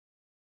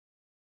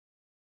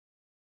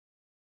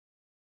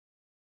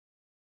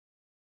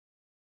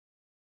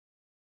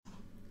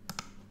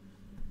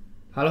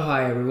Hello,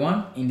 hi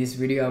everyone. In this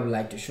video, I would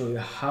like to show you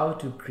how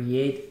to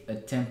create a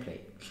template.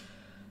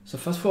 So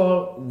first of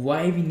all,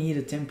 why we need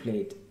a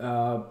template?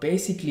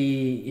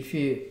 Basically,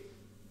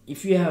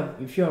 if you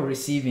are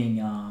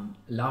receiving a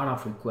lot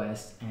of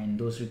requests and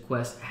those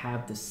requests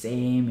have the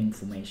same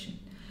information,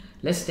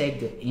 let's take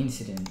the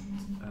incident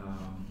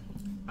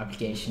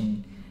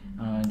application,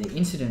 the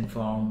incident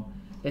form.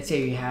 Let's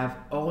say we have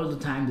all the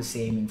time the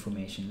same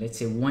information. Let's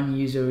say one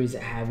user is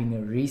having a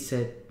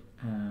reset.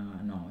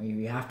 No,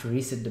 you have to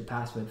reset the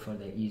password for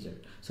that user.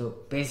 So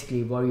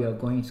basically what you are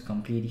going to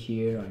complete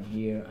here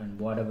and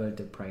whatever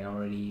the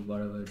priority,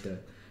 whatever the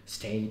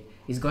state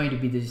is going to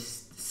be the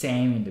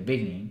same in the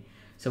beginning.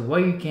 So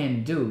what you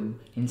can do,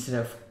 instead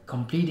of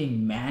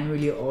completing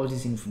manually all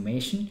this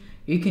information,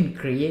 you can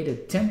create a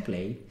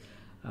template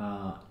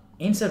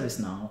in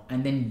ServiceNow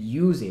and then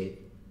use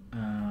it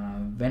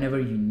whenever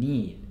you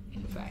need,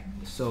 in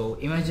fact. So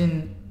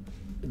imagine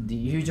the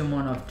huge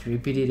amount of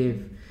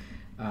repetitive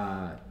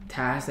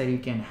tasks that you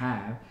can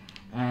have,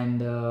 and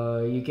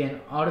you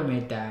can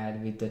automate that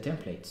with the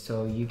template.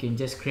 So you can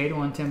just create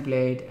one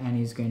template and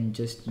it's going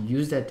to just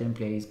use that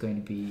template. It's going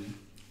to be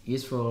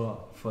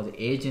useful for the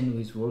agent who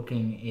is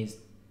working.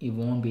 It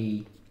won't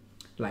be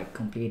like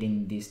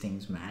completing these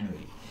things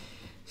manually.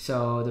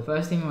 So the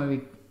first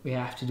thing we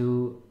have to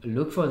do,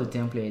 look for the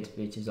template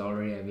which is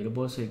already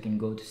available. So you can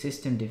go to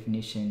system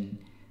definition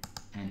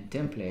and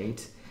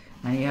templates,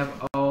 and you have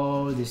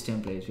all these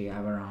templates. We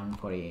have around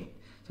 48.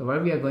 So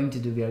what we are going to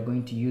do, we are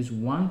going to use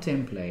one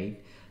template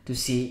to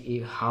see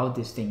how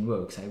this thing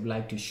works. I would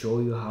like to show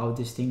you how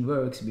this thing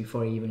works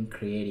before even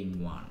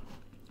creating one.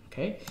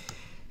 Okay,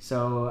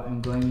 so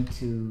I'm going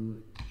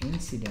to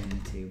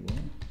incident table.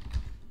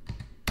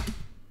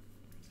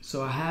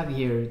 So I have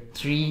here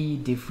 3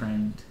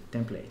 different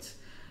templates.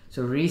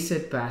 So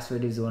reset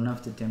password is one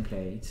of the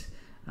templates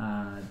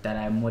that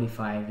I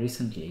modified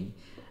recently,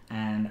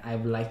 and I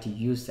would like to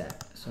use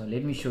that. So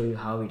let me show you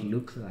how it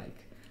looks like.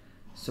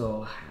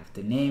 So I have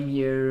the name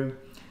here,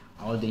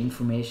 all the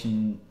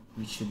information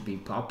which should be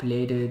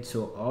populated,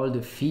 so all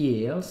the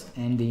fields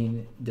and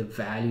the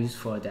values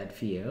for that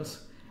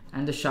fields,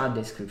 and the short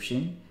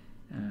description.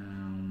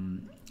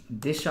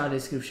 This short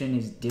description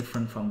is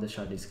different from the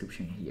short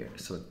description here.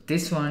 So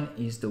this one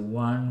is the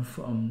one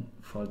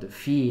for the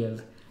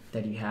field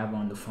that you have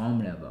on the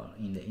form level,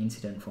 in the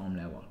incident form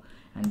level,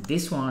 and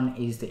this one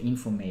is the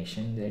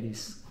information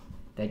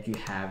that you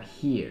have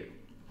here,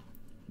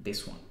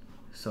 this one.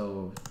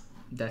 So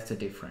that's the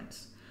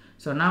difference.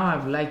 So now I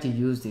would like to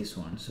use this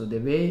one. So the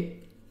way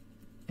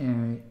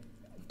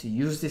to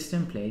use this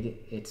template,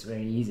 it's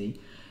very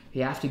easy.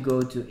 You have to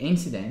go to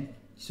incident.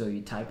 So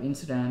you type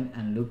incident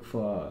and look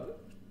for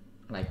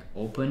like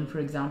open, for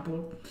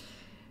example.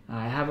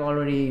 I have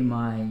already in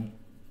my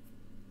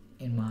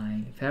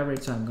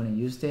favorite, so I'm going to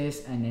use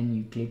this, and then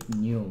you click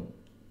new.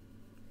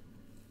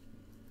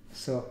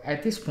 So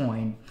at this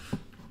point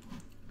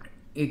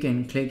you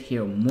can click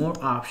here more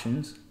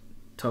options,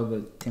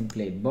 toggle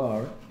template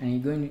bar,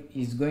 and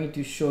it's going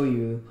to show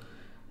you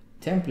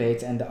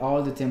templates and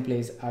all the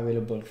templates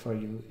available for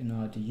you in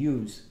order to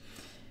use.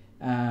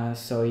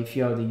 So if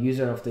you are the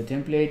user of the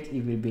template,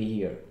 it will be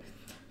here.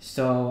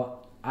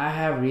 So I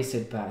have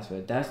reset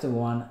password, that's the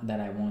one that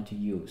I want to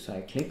use. So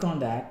I click on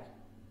that.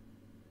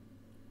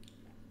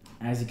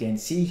 As you can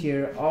see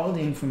here, all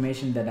the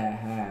information that I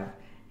have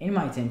in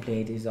my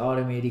template is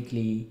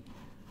automatically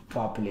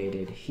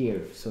populated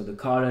here. So the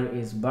color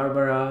is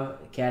Barbara,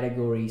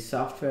 category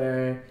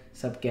software,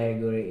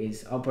 subcategory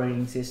is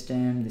operating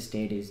system, the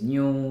state is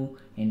new,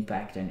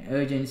 impact and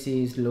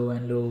urgency is low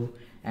and low,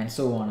 and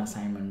so on.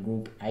 Assignment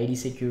group ID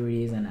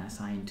security is and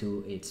assigned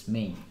to its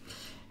main,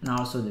 and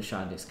also the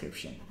short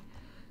description.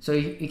 So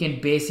you can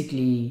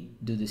basically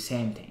do the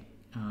same thing.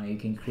 You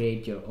can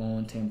create your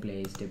own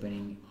templates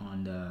depending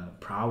on the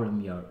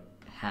problem you're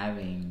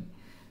having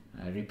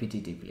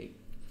repetitively.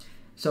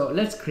 So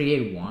let's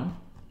create one.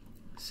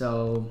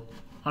 So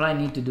all I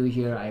need to do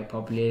here, I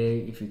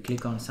populate it. If you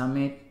click on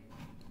submit,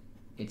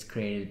 it's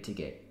created a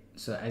ticket.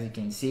 So as you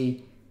can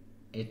see,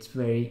 it's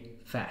very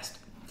fast.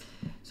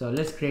 So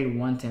let's create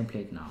one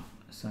template now.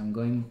 So I'm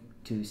going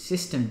to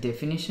system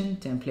definition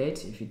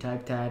templates. If you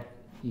type that,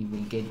 you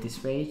will get this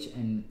page,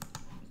 and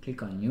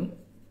click on new,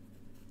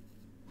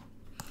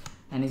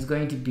 and it's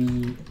going to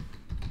be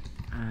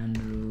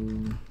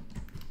Andrew.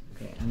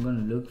 Okay, I'm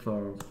going to look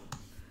for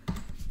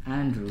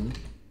Andrew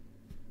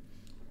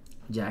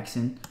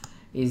Jackson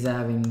is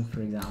having,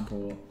 for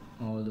example,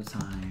 all the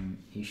time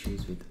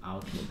issues with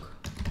Outlook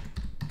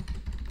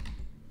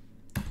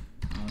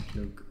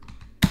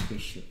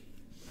issue.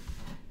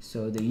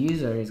 So the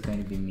user is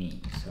going to be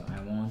me. So I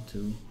want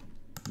to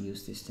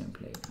use this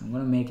template. I'm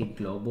going to make it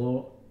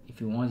global. If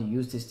you want to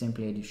use this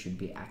template, it should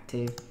be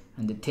active,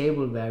 and the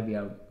table where we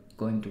are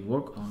going to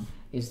work on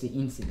is the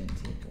incident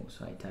table.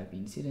 So I type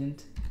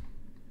incident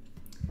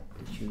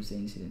to choose the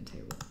incident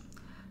table.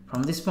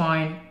 From this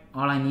point,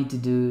 all I need to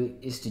do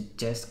is to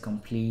just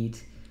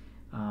complete,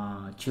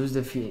 choose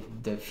the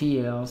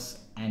fields,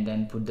 and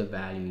then put the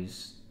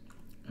values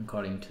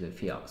according to the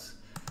fields.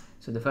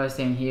 So the first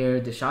thing here,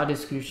 the short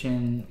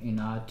description in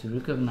order to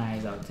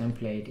recognize our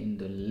template in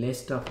the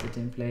list of the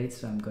templates.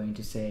 So I'm going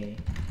to say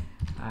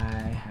I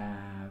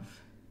have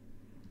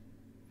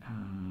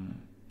an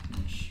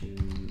issue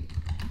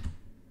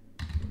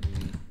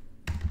with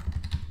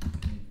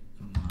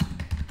my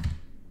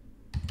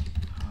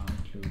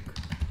Outlook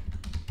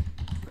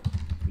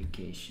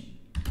application.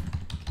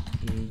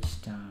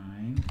 Each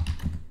time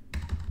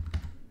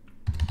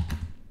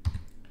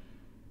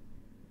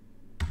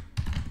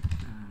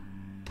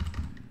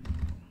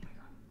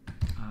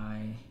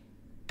I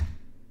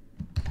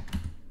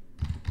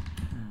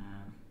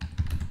have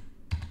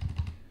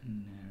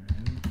an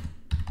error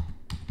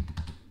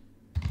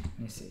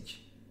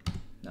message.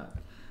 No.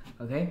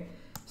 Okay,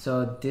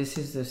 so this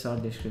is the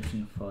short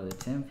description for the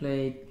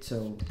template.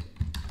 So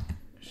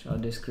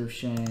short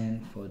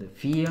description for the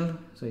field,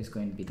 so it's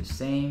going to be the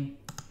same,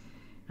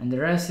 and the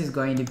rest is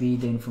going to be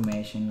the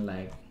information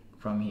like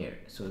from here.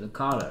 So the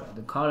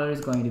color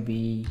is going to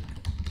be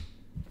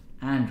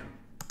Andrew.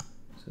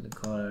 So the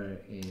color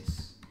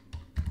is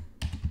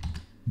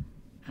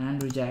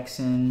Andrew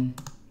Jackson.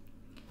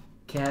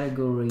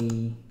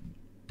 Category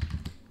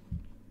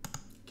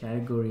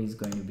is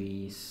going to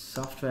be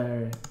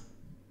software.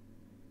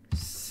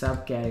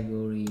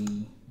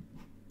 Subcategory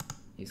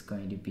is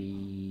going to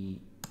be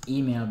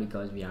email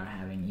because we are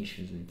having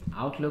issues with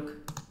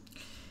Outlook.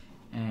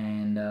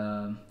 And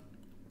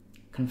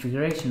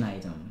configuration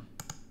item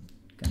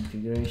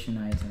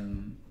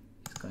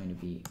is going to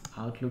be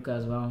Outlook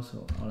as well.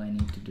 So all I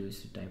need to do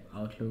is to type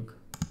Outlook.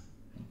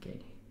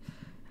 Okay,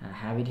 I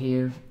have it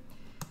here.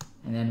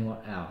 And then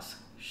what else?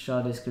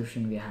 Short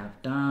description we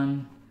have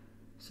done.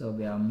 So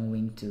we are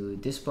moving to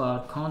this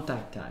part.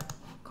 Contact type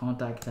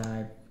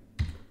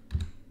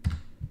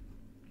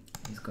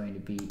is going to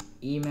be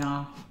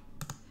email.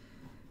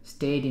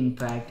 State,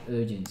 impact,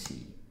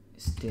 urgency.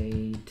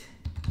 State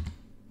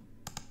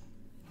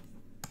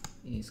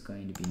is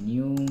going to be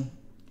new.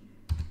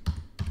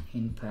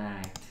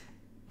 Impact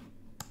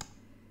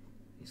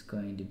is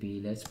going to be,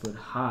 let's put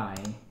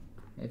high,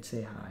 let's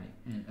say high,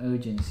 and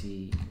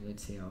urgency,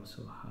 let's say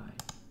also high.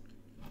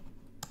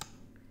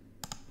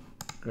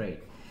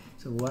 Great.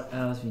 So what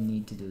else we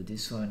need to do?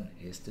 This one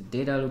is the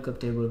data lookup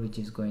table, which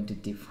is going to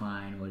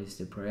define what is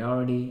the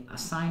priority.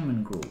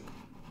 Assignment group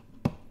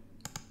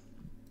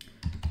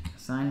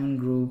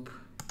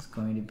is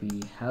going to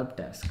be help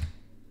desk,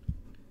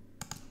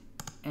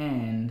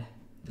 and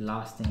the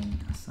last thing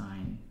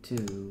assigned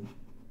to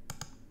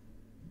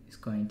is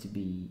going to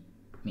be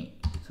me.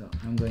 So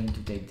I'm going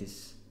to take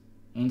this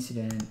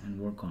incident and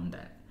work on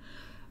that.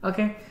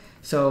 Okay,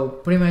 so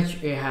pretty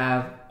much you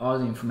have all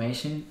the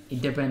information.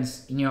 It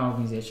depends in your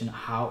organization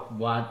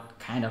what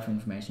kind of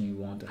information you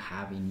want to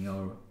have in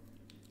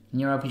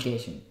your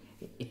application.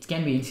 It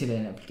can be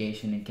incident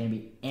application, it can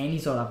be any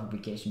sort of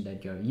application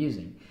that you're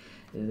using.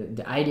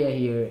 The idea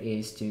here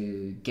is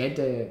to get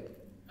the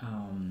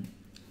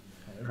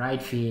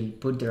right field,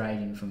 put the right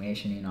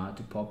information in order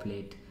to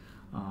populate,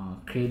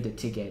 create the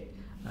ticket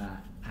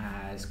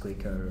as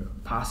quicker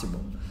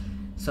possible.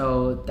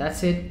 So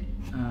that's it.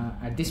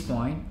 At this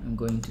point I'm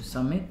going to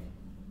submit.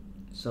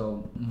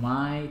 So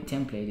my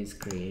template is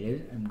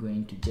created. I'm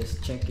going to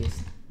just check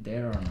it's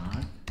there or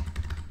not.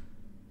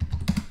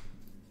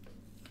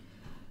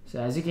 So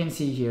as you can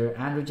see here,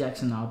 Andrew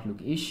Jackson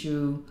Outlook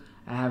issue.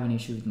 I have an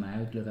issue with my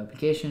Outlook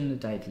application. The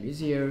title is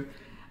here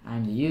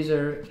and the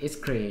user is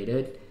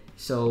created,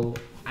 so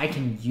I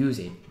can use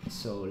it.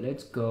 So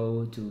let's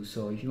go to,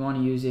 so if you want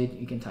to use it,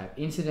 you can type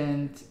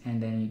incident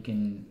and then you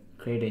can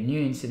create a new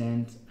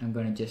incident. I'm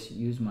going to just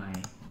use my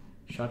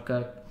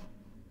shortcut,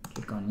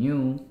 click on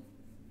new,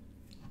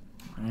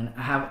 and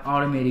I have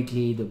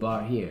automatically the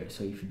bar here.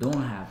 So if you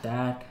don't have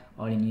that,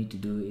 all you need to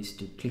do is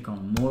to click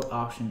on more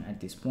option at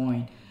this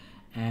point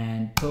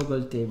and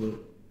toggle table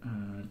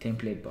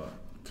template bar,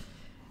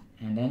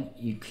 and then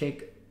you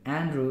click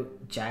Andrew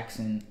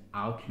Jackson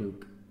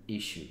Outlook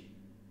issue.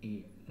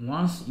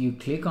 Once you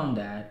click on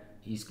that,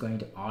 it's going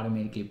to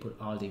automatically put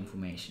all the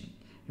information.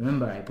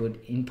 Remember, I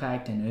put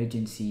impact and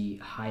urgency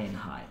high and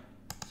high.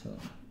 So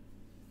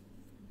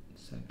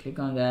click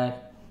on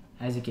that.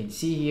 As you can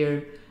see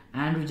here,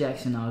 Andrew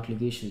Jackson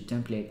Outlook issue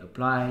template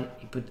applied.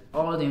 It put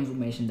all the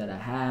information that I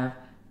have,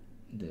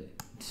 the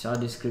short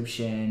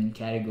description,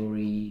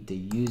 category, the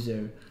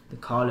user, the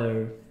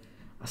caller,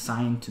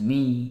 assigned to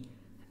me.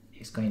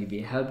 It's going to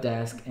be help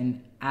desk,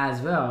 and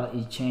as well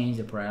it changed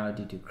the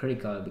priority to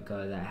critical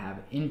because I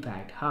have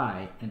impact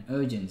high and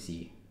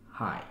urgency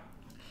high.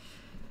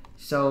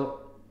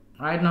 So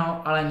right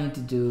now all I need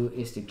to do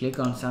is to click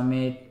on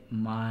submit.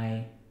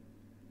 My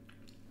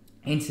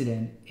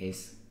incident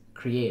is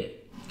created.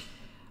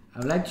 I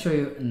would like to show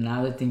you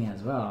another thing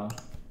as well.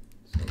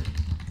 So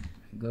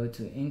go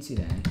to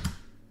incident.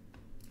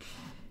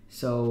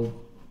 So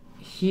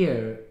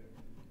here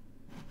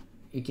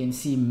you can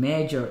see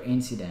major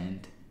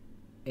incident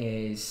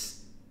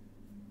is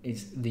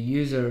the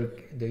user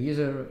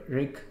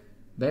Rick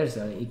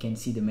Berzer. You can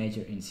see the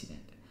major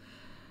incident,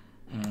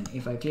 and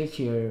if I click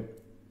here,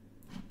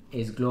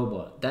 is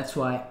global. That's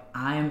why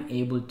I'm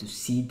able to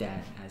see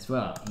that as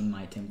well in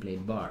my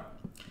template bar.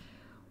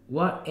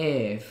 What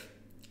if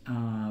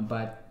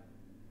but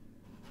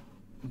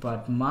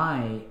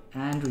my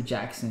Andrew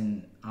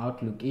Jackson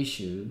Outlook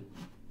issue,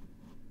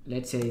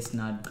 let's say it's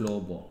not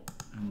global.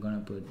 I'm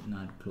gonna put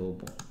not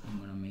global. I'm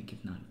gonna make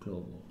it not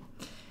global.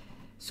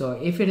 So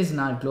if it is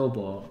not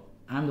global,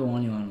 I'm the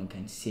only one who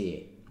can see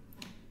it.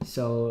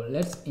 So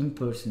let's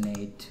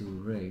impersonate to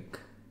Rick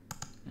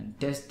and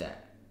test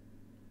that.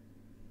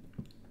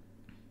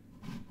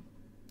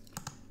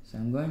 So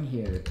I'm going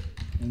here,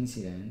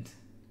 incident,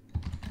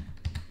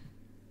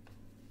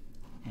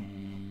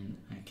 and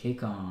I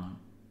click on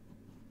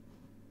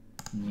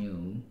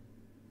new.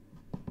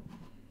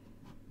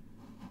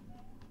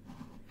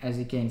 As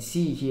you can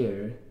see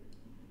here,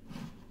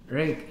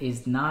 Rick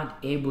is not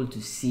able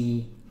to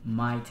see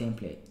my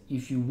template.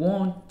 If you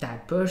want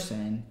that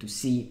person to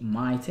see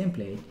my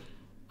template,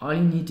 all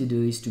you need to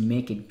do is to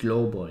make it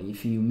global.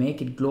 If you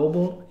make it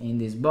global in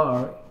this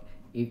bar,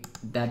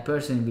 that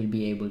person will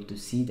be able to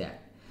see that.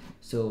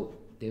 So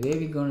the way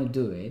we're going to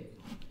do it,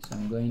 so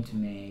I'm going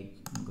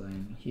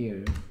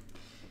here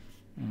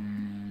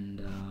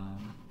and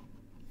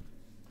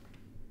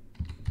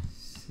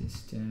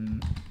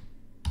system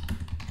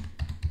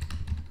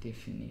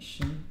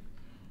definition.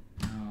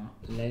 Now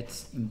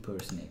let's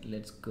impersonate.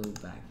 Let's go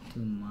back to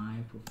my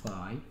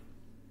profile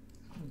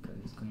because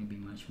it's going to be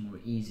much more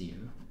easier.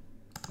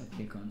 So I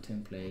click on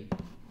template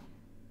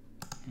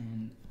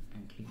and I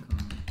click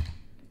on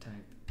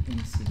type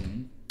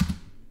incident,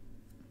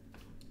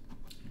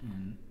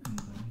 and I'm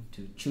going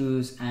to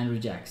choose Andrew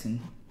Jackson.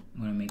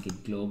 I'm going to make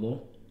it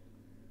global.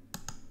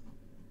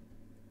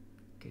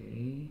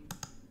 Okay,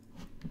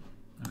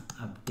 I'm going to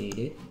update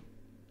it.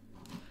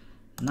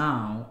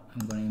 Now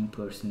I'm going to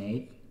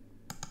impersonate.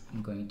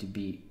 I'm going to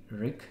be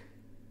Rick,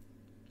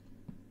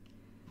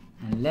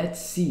 and let's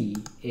see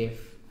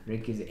if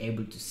Rick is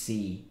able to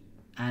see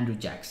Andrew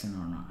Jackson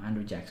or not,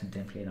 Andrew Jackson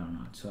template or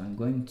not. So I'm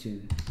going to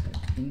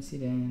type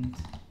incident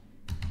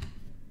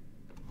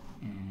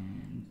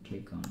and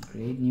click on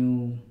create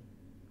new.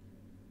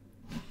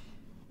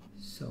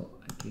 So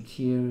I click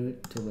here,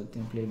 toggle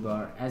template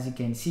bar. As you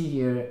can see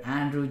here,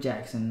 Andrew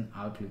Jackson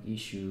Outlook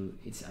issue,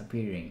 it's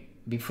appearing.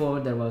 Before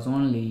there was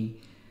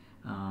only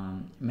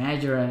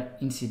major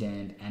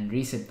incident and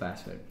reset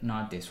password,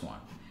 not this one.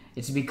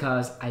 It's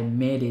because I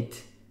made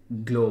it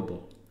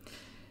global.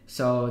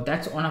 So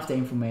that's one of the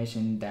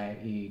information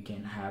that you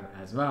can have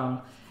as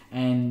well.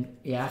 And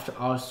you have to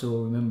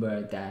also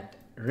remember that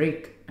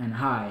Rick and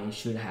I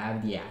should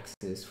have the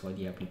access for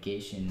the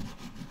application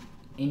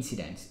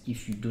incidents.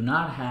 If you do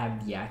not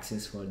have the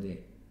access for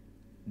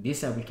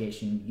this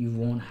application, you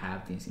won't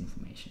have this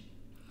information.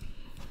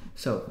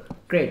 So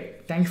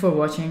great, thanks for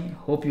watching,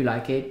 hope you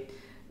like it,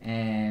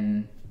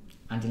 and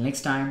until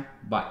next time,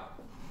 bye.